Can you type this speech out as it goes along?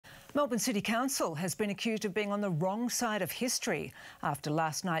Melbourne City Council has been accused of being on the wrong side of history after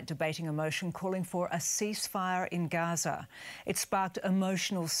last night debating a motion calling for a ceasefire in Gaza. It sparked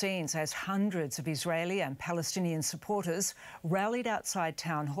emotional scenes as hundreds of Israeli and Palestinian supporters rallied outside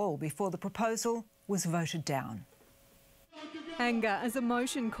Town Hall before the proposal was voted down. Anger as a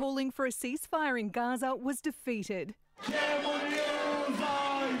motion calling for a ceasefire in Gaza was defeated.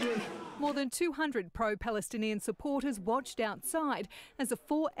 More than 200 pro-Palestinian supporters watched outside as a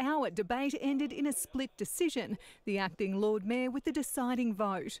 4-hour debate ended in a split decision, the acting Lord Mayor with the deciding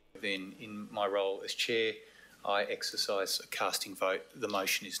vote. Then, in my role as chair, I exercise a casting vote. The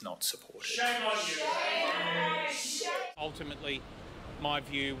motion is not supported. Shame on you. Ultimately, my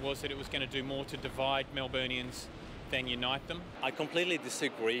view was that it was going to do more to divide Melburnians than unite them. I completely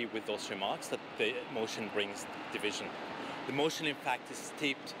disagree with those remarks that the motion brings division. The motion, in fact, is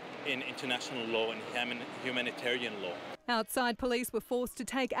steeped in international law and humanitarian law. Outside, police were forced to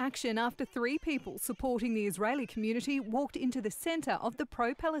take action after 3 people supporting the Israeli community walked into the centre of the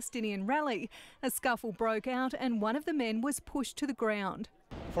pro-Palestinian rally. A scuffle broke out and one of the men was pushed to the ground.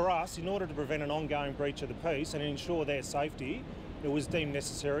 For us, in order to prevent an ongoing breach of the peace and ensure their safety, it was deemed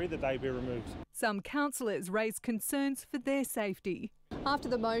necessary that they be removed. Some councillors raised concerns for their safety. After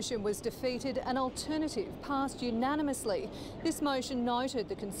the motion was defeated, an alternative passed unanimously. This motion noted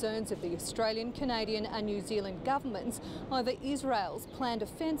the concerns of the Australian, Canadian and New Zealand governments over Israel's planned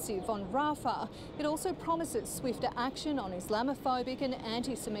offensive on Rafah. It also promises swifter action on Islamophobic and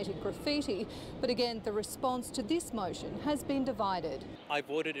anti-Semitic graffiti. But again, the response to this motion has been divided. I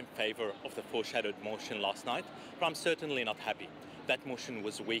voted in favour of the foreshadowed motion last night, but I'm certainly not happy. That motion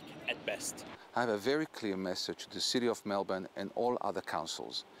was weak at best. I have a very clear message to the City of Melbourne and all other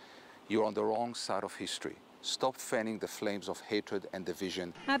councils. You're on the wrong side of history. Stop fanning the flames of hatred and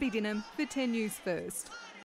division. Abby Dinham for 10 News First.